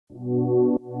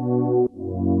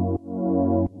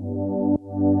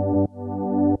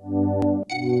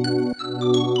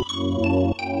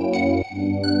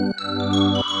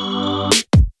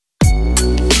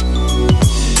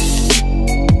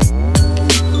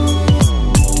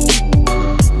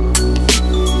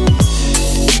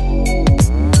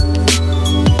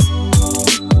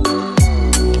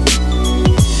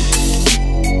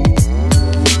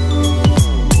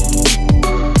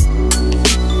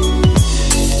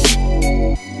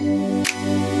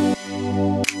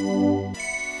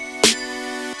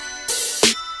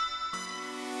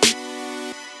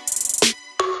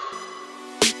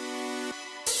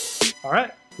All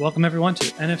right, welcome everyone to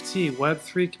NFT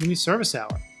Web3 Community Service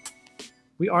Hour.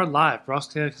 We are live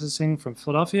broadcasting from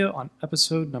Philadelphia on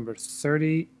episode number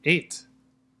 38.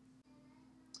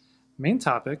 Main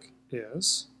topic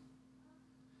is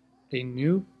a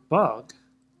new bug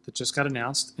that just got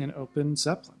announced in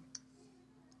OpenZeppelin.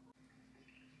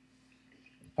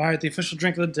 All right, the official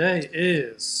drink of the day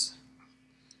is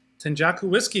Tenjaku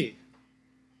whiskey.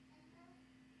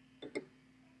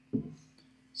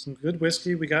 Some good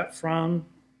whiskey we got from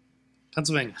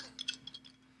Pennsylvania.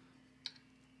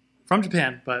 From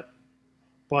Japan, but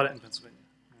bought it in Pennsylvania.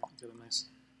 Right, get a nice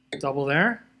double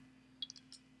there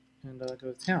and go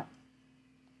to town.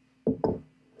 All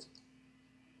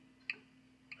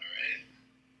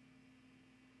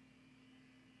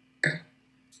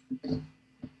right.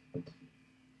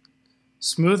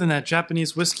 Smooth in that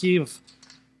Japanese whiskey of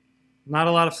not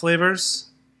a lot of flavors.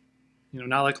 You know,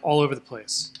 not like all over the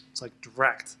place. It's like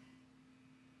direct.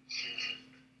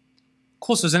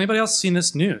 Cool, so has anybody else seen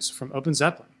this news from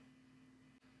OpenZeppelin?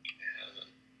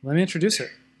 Let me introduce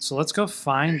it. So let's go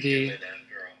find the...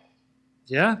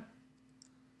 Yeah?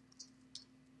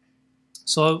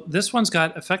 So this one's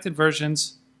got affected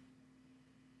versions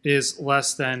is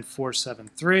less than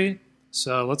 473.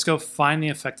 So let's go find the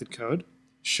affected code,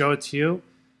 show it to you,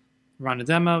 run a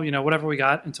demo, you know, whatever we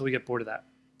got until we get bored of that.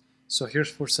 So here's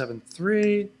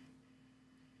 473.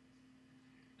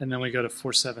 And then we go to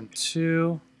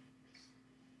 472.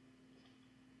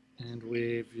 And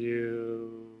we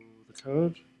view the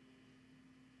code.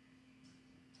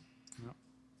 No.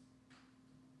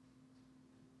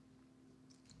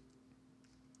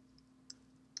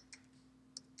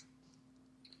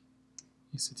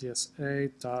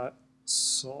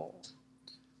 ECDSA.sol.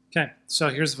 Okay, so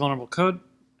here's the vulnerable code,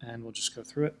 and we'll just go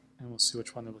through it, and we'll see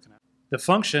which one they're looking at. The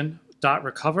function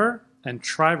 .recover and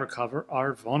try recover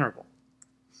are vulnerable.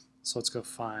 So let's go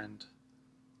find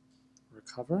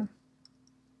recover.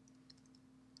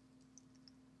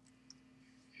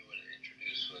 You want to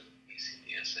introduce what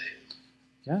ECDSA is?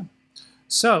 Yeah.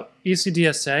 So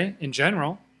ECDSA in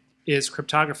general is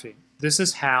cryptography. This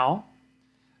is how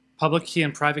public key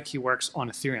and private key works on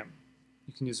Ethereum.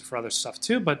 You can use it for other stuff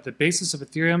too, but the basis of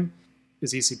Ethereum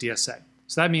is ECDSA.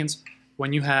 So that means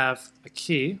when you have a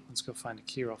key, let's go find a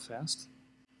key real fast.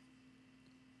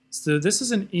 So this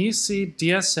is an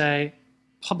ECDSA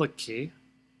public key.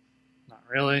 Not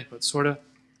really, but sort of.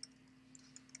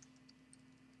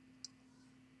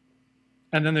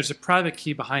 And then there's a private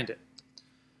key behind it.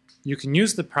 You can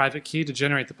use the private key to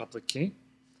generate the public key.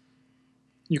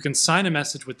 You can sign a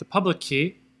message with the public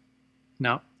key.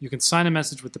 No, you can sign a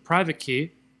message with the private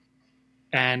key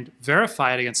and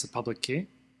verify it against the public key.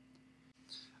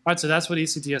 All right, so that's what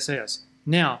ECDSA is.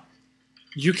 Now,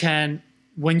 you can,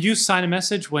 when you sign a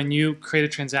message, when you create a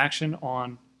transaction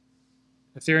on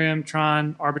Ethereum,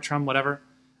 Tron, Arbitrum, whatever,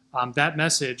 that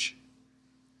message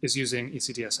is using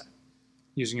ECDSA,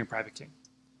 using your private key.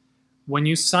 When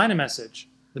you sign a message,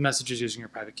 the message is using your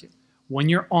private key. When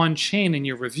you're on chain and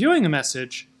you're reviewing a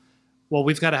message, well,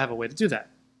 we've got to have a way to do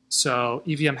that. So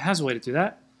EVM has a way to do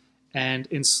that. And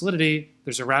in Solidity,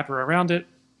 there's a wrapper around it.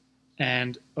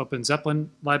 And OpenZeppelin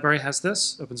library has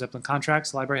this. OpenZeppelin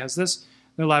contracts library has this.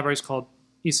 Their library is called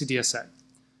ECDSA.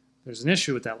 There's an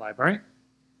issue with that library.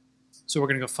 So we're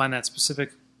going to go find that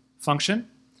specific function.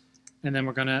 And then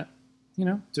we're going to, you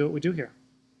know, do what we do here.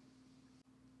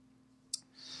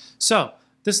 So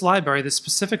this library, this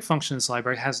specific function in this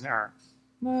library has an error.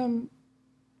 I don't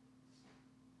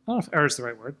know if error is the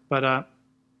right word, but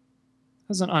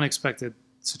has an unexpected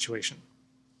situation,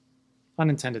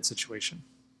 unintended situation.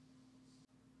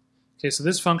 Okay, so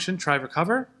this function, try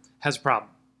recover, has a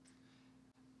problem.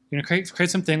 You're going to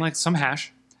create something like some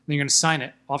hash, then you're going to sign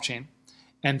it off-chain,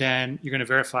 and then you're going to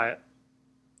verify it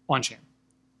on-chain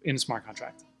in a smart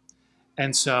contract.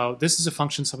 And so this is a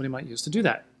function somebody might use to do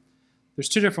that. There's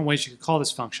two different ways you could call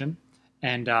this function,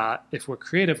 and if we're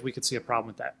creative, we could see a problem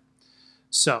with that.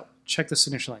 So check this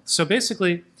initial link. So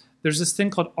basically, there's this thing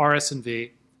called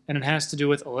RS&V, and it has to do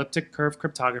with elliptic curve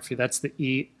cryptography. That's the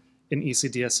in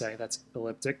ECDSA. That's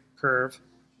elliptic curve,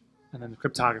 and then the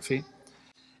cryptography.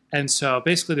 And so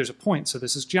basically there's a point. So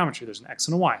this is geometry. There's an X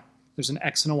and a Y. There's an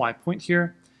X and a Y point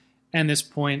here. And this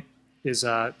point is,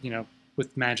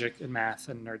 with magic and math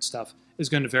and nerd stuff, is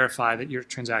going to verify that your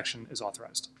transaction is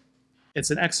authorized.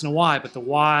 It's an X and a Y, but the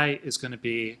Y is going to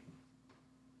be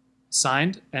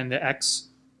signed, and the X,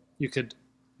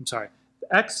 the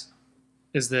X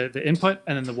is the input,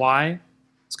 and then the Y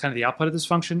is kind of the output of this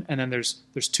function, and then there's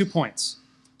 2 points.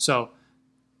 So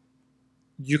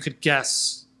you could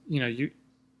guess,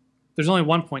 there's only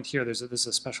 1 point here. There's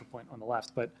a special point on the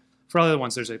left, but for other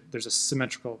ones, there's a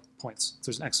symmetrical points.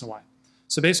 There's an X and a Y.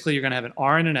 So basically, you're going to have an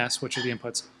R and an S, which are the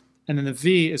inputs, and then the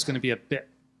V is going to be a bit.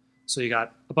 So you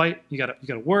got a byte, you got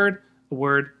a word,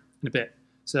 and a bit.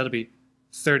 So that'll be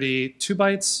 32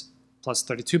 bytes plus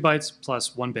 32 bytes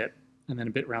plus 1 bit, and then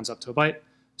a bit rounds up to a byte.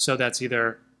 So that's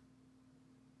either,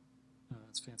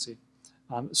 that's fancy.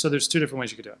 So there's 2 different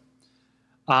ways you could do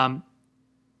it.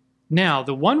 Now,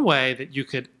 the one way that you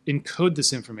could encode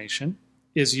this information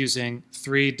is using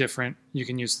 3 different, you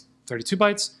can use 32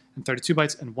 bytes and 32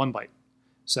 bytes and 1 byte.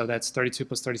 So that's 32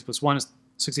 plus 32 plus 1 is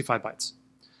 65 bytes.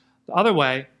 The other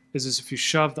way is if you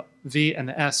shove the V and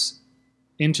the S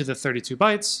into the 32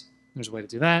 bytes, there's a way to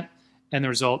do that, and the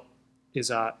result is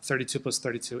 32 plus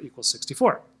 32 equals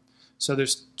 64. So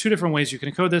there's 2 different ways you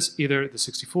can encode this, either the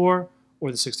 64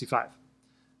 or the 65.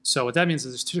 So what that means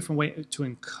is there's 2 different ways to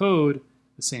encode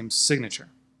the same signature.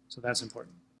 So that's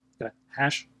important. Got a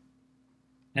hash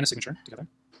and a signature together.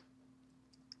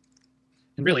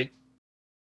 And really,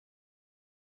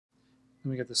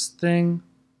 then we get this thing.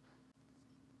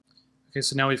 Okay,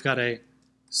 so now we've got a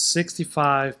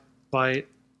 65-byte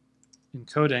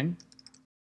encoding.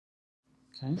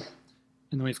 Okay, and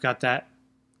then we've got that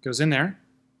goes in there.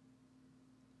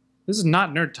 This is not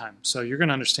nerd time, so you're going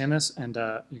to understand this, and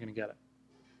you're going to get it.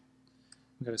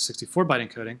 We've got a 64-byte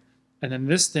encoding, and then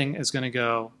this thing is going to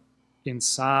go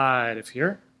inside of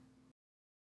here,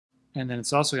 and then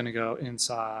it's also going to go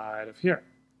inside of here.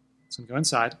 It's going to go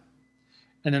inside,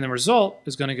 and then the result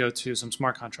is going to go to some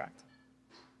smart contract.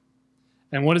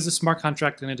 And what is the smart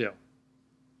contract going to do?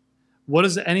 What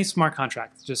is any smart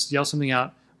contract? Just yell something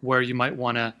out where you might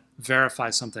want to verify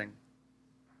something,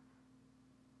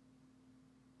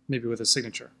 maybe with a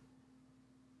signature.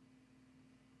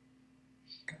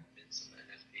 Mint some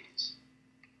NFTs.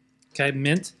 Okay,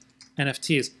 mint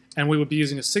NFTs. And we would be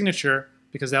using a signature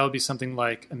because that would be something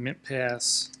like a mint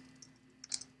pass,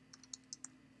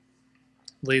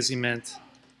 lazy mint,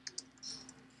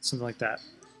 something like that.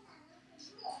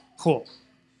 Cool.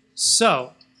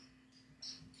 So,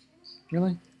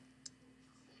 really?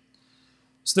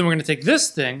 So then we're going to take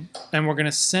this thing and we're going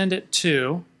to send it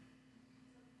to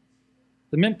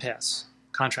the mint pass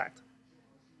contract.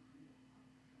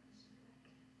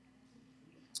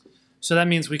 So that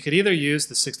means we could either use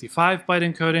the 65-byte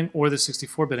encoding or the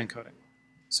 64-bit encoding.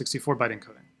 64-byte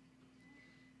encoding.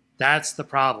 That's the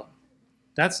problem.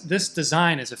 This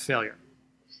design is a failure.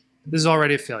 This is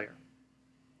already a failure.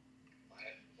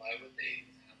 Why would they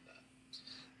have that?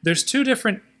 There's 2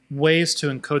 different ways to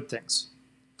encode things.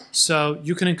 So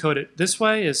you can encode it this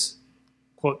way, is,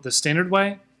 quote, the standard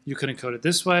way. You can encode it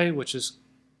this way, which is,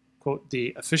 quote,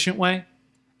 the efficient way.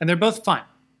 And they're both fine.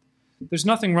 There's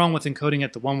nothing wrong with encoding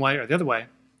it the one way or the other way.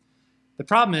 The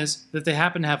problem is that they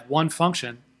happen to have one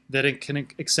function that it can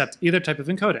accept either type of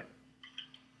encoding.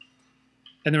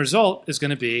 And the result is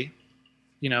going to be,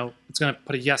 it's going to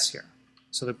put a yes here.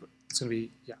 So it's going to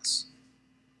be yes.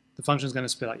 The function is going to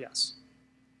spit out yes.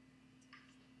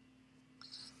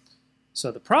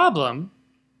 So the problem,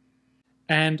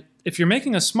 and if you're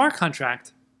making a smart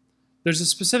contract, there's a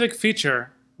specific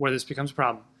feature where this becomes a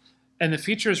problem. And the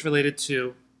feature is related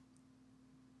to,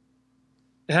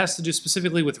 it has to do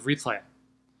specifically with replay.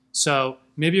 So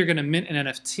maybe you're going to mint an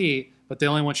NFT, but they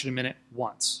only want you to mint it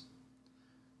once.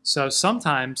 So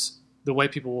sometimes the way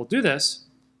people will do this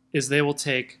is they will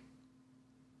take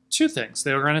 2 things.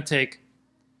 They're going to take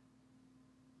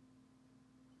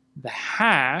the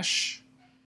hash.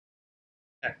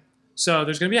 Okay. So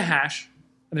there's going to be a hash,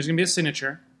 and there's going to be a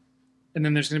signature, and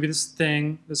then there's going to be this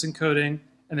thing, this encoding,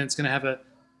 and then it's going to have an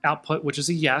output, which is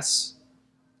a yes.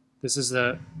 This is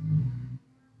going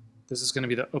to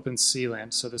be the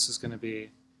OpenZeppelin. So this is going to be,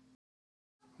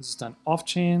 this is done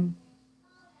off-chain.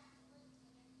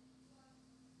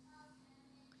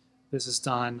 This is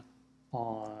done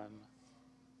on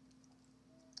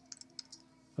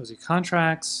OZ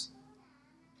contracts.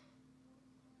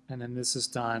 And then this is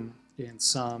done in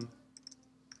some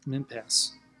mint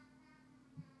pass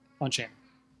on-chain.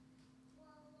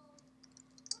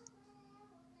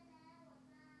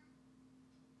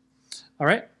 All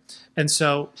right. And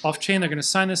so off-chain, they're going to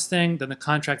sign this thing, then the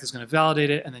contract is going to validate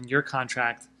it, and then your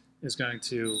contract is going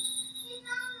to,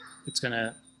 it's going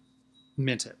to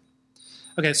mint it.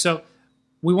 Okay, so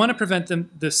we want to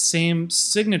prevent the same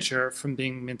signature from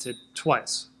being minted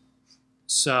twice.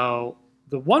 So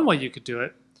the one way you could do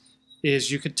it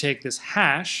is you could take this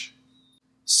hash.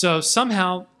 So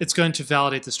somehow it's going to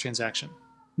validate this transaction.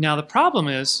 Now the problem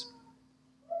is,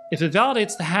 if it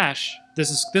validates the hash, this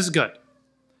is good.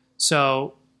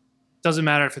 So it doesn't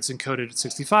matter if it's encoded at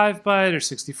 65 byte or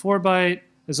 64 byte.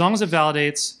 As long as it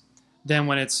validates, then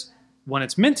when it's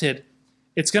minted,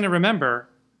 it's going to remember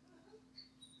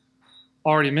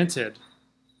already minted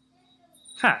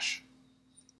hash.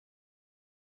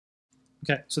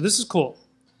 Okay, so this is cool.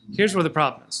 Here's where the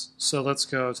problem is. So let's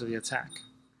go to the attack.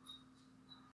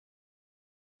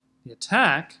 The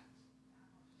attack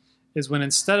is when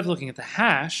instead of looking at the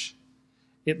hash,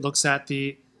 it looks at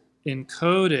the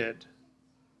encoded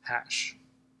hash.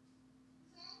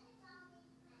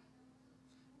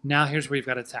 Now here's where you've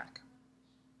got attack.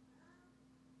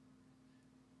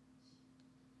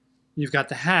 You've got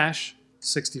the hash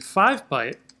 65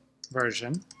 byte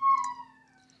version,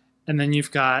 and then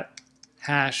you've got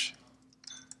hash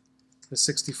the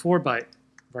 64 byte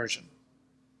version.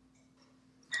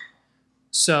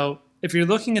 So if you're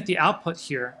looking at the output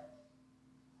here,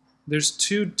 there's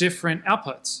two different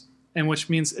outputs, and which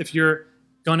means if you're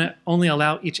going to only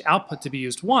allow each output to be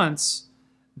used once,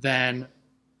 then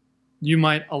you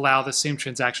might allow the same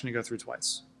transaction to go through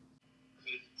twice.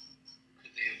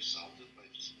 Could they have solved it by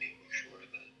just making sure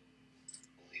that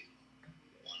only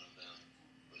one of them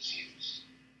was used?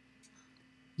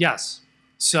 Yes.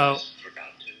 So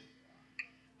Forgot to.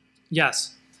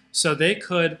 yes. So they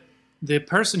could, the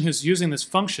person who's using this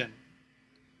function,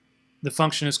 the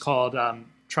function is called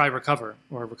try recover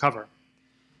or recover.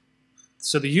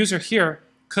 So the user here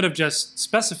could have just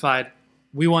specified,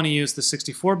 we want to use the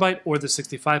 64 byte or the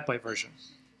 65 byte version.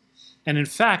 And in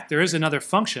fact, there is another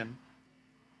function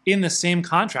in the same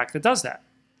contract that does that.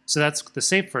 So that's the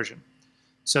safe version.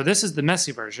 So this is the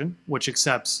messy version, which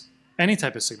accepts any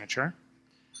type of signature.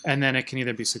 And then it can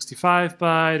either be 65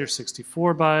 byte or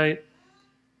 64 byte.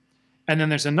 And then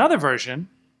there's another version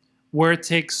where it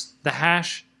takes the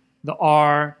hash, the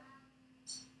R,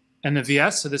 and the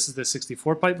VS. So this is the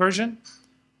 64 byte version.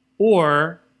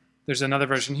 Or there's another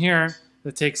version here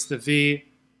that takes the V,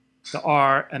 the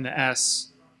R, and the S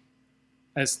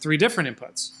as three different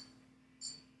inputs.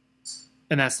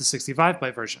 And that's the 65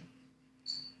 byte version.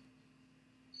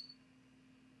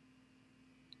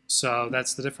 So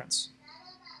that's the difference.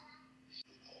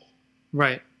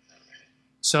 Right.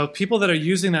 So people that are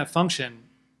using that function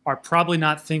are probably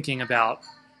not thinking about,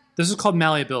 this is called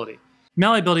malleability.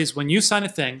 Malleability is when you sign a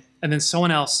thing and then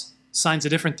someone else signs a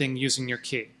different thing using your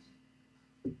key.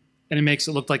 And it makes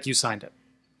it look like you signed it.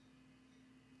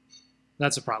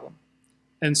 That's a problem.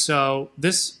 And so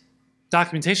this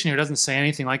documentation here doesn't say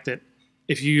anything like that.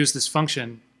 If you use this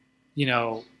function, you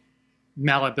know,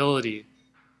 malleability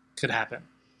could happen.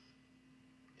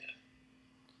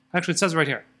 Actually, it says right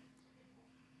here.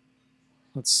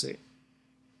 Let's see.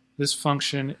 This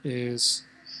function is,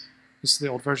 this is the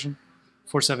old version,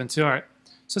 472. All right.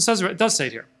 So it says, it does say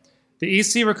it here. The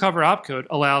EC recover opcode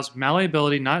allows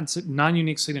malleability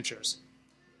non-unique signatures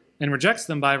and rejects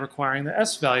them by requiring the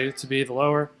S value to be the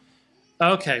lower.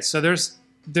 Okay, so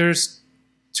there's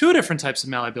two different types of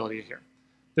malleability here.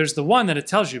 There's the one that it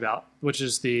tells you about, which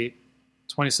is the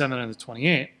 27 and the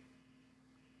 28.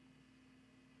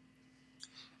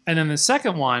 And then the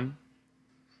second one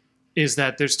is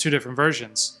that there's two different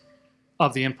versions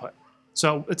of the input.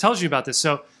 So it tells you about this.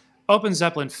 So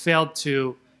OpenZeppelin failed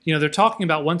to, you know, they're talking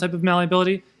about one type of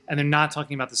malleability and they're not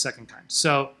talking about the second kind.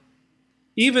 So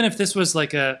even if this was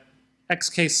like a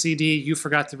XKCD, you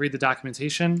forgot to read the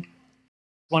documentation,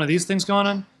 one of these things going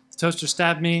on, the toaster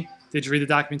stabbed me, did you read the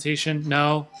documentation?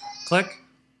 No, click.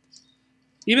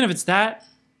 Even if it's that,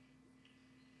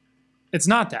 it's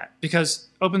not that, because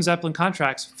OpenZeppelin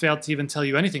contracts failed to even tell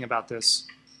you anything about this.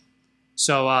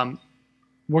 So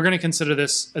we're going to consider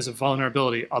this as a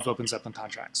vulnerability of OpenZeppelin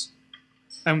contracts.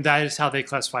 And that is how they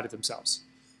classified it themselves.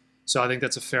 So I think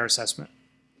that's a fair assessment.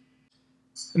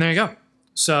 And there you go.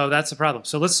 So that's the problem.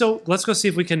 So let's go see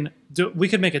if we can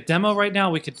make a demo right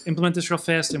now. We could implement this real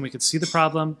fast and we could see the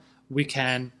problem. We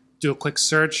can do a quick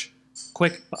search,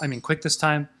 quick this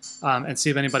time, and see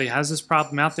if anybody has this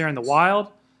problem out there in the wild.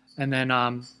 And then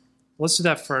let's do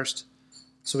that first.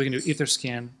 So we can do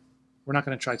Etherscan. We're not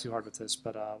going to try too hard with this,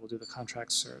 but we'll do the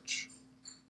contract search.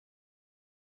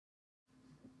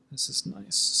 This is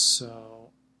nice. So,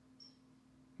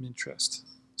 interest.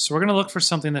 So we're going to look for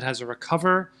something that has a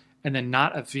recover and then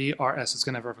not a VRS. It's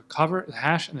going to have a recover, a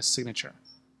hash, and a signature.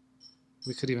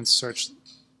 We could even search.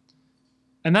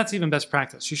 And that's even best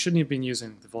practice. You shouldn't even be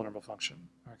using the vulnerable function.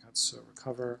 All right, so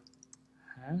recover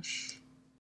hash.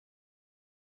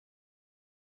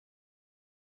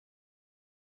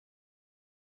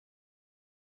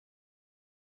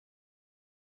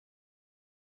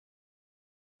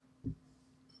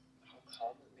 How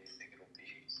common do you think it'll be?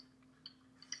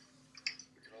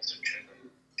 We can also check on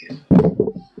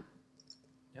GitHub.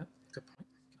 Yeah, good point.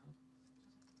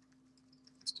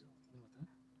 Let's do with that.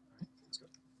 All right, let's go.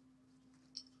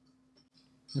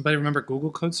 Anybody remember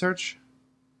Google code search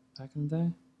back in the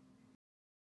day?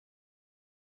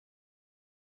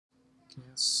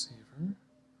 Gas saver.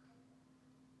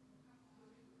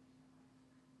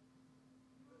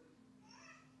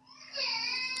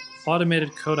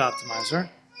 Automated code optimizer.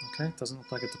 Okay, doesn't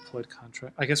look like a deployed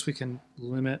contract. I guess we can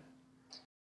limit.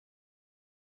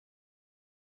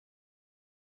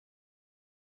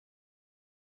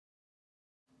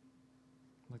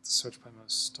 I like to search by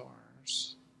most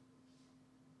stars.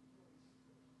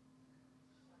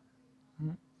 All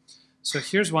right. So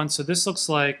here's one. So this looks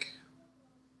like,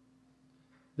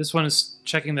 this one is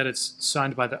checking that it's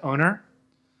signed by the owner.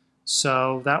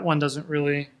 So that one doesn't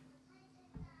really,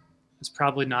 it's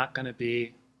probably not going to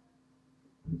be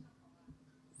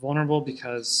vulnerable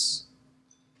because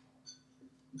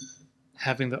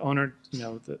having the owner, you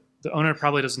know, the owner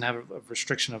probably doesn't have a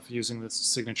restriction of using this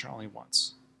signature only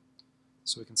once.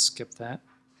 So we can skip that.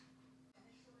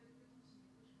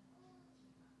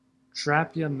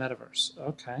 Drapia Metaverse.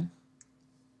 Okay.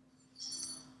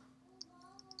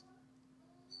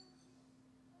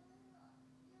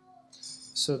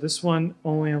 So this one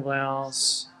only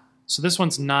allows, so this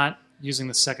one's not using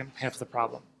the second half of the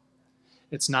problem.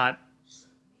 It's not,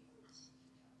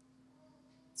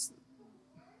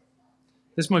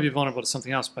 this might be vulnerable to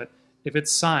something else, but if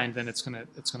it's signed, then it's gonna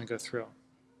go through.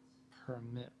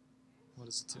 Permit. What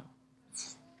does it do?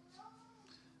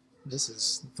 This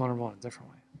is vulnerable in a different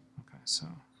way. Okay, so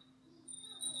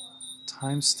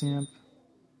timestamp.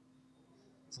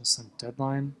 Less than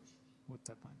deadline. What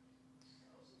deadline?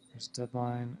 There's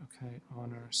deadline. Okay,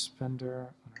 owner,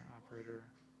 spender, owner, operator.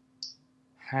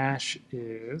 Hash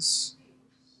is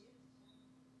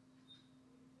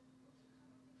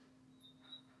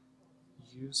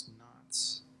use not.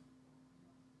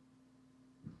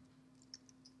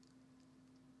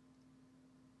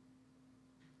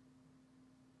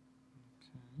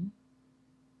 Okay.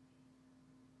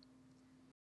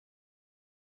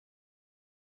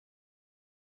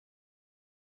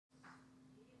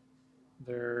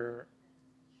 They're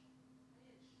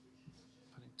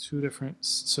putting two different,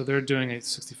 so they're doing a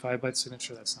 65-byte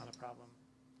signature. That's not a problem.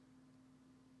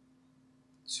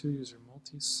 Two user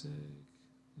multi-sig.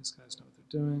 These guys know what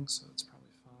they're doing, so it's probably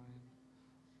fine.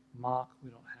 Mock, we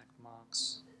don't hack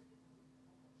mocks.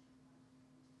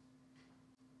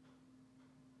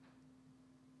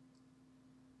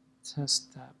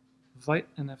 Test that. Vite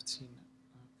NFT. Okay.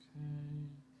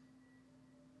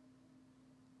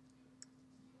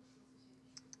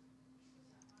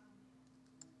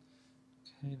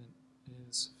 Okay, then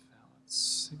is valid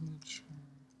signature.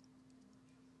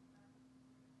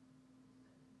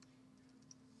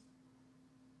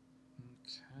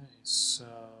 Okay, so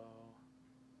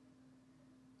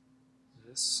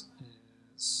this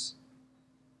is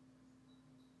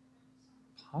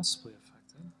possibly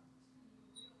affected.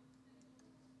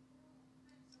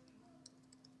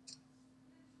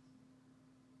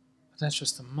 But that's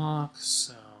just a mock,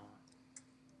 so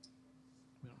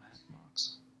we don't hack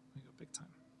mocks. We go big time.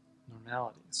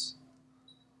 Normalities.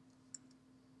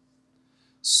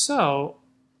 So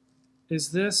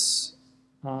is this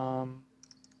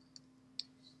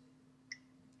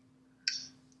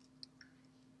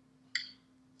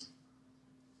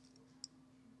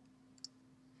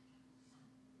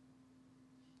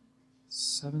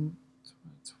seven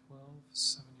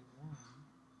 1271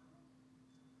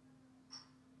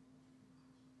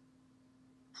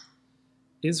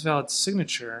 is valid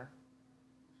signature.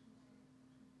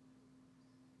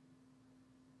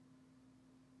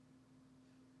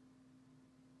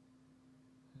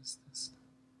 Is this?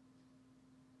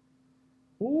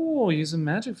 Oh, using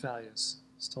magic values.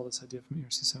 Stole this idea from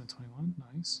ERC 721.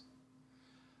 Nice.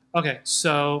 Okay,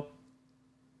 so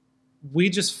we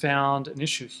just found an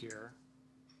issue here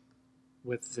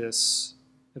with this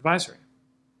advisory.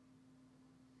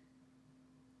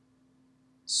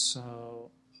 So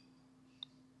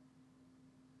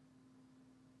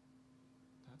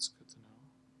that's good to know.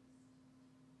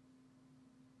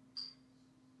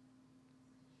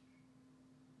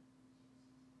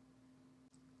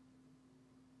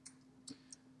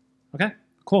 Okay,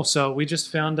 cool. So we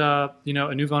just found a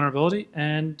new vulnerability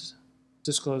and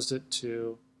disclosed it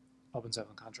to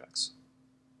OpenZeppelin contracts.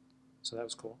 So that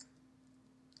was cool.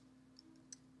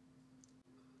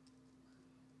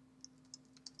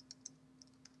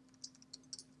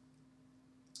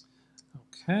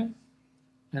 Okay,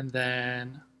 and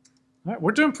then, all right,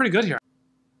 we're doing pretty good here.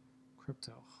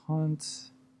 Crypto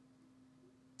hunt,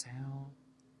 down.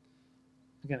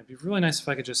 Again, it'd be really nice if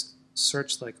I could just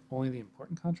search like only the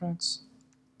important contracts.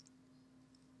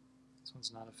 This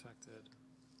one's not affected.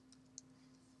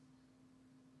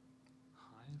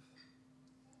 Hive.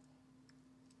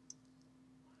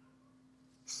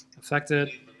 Affected.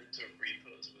 Limit to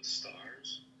repos with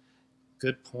stars.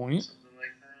 Good point. Something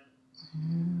like that.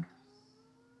 Yeah.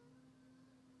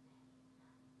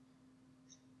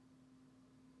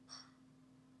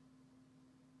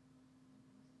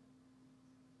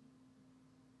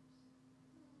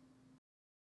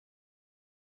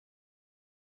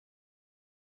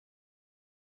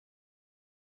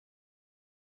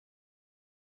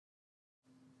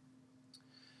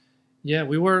 Yeah,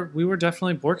 we were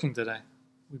definitely borking today.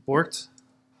 We borked.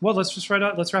 Well, let's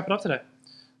wrap it up today.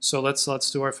 So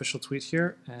let's do our official tweet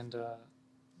here, and we'll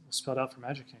spell it out for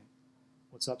Magic King.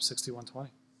 What's up, 6120?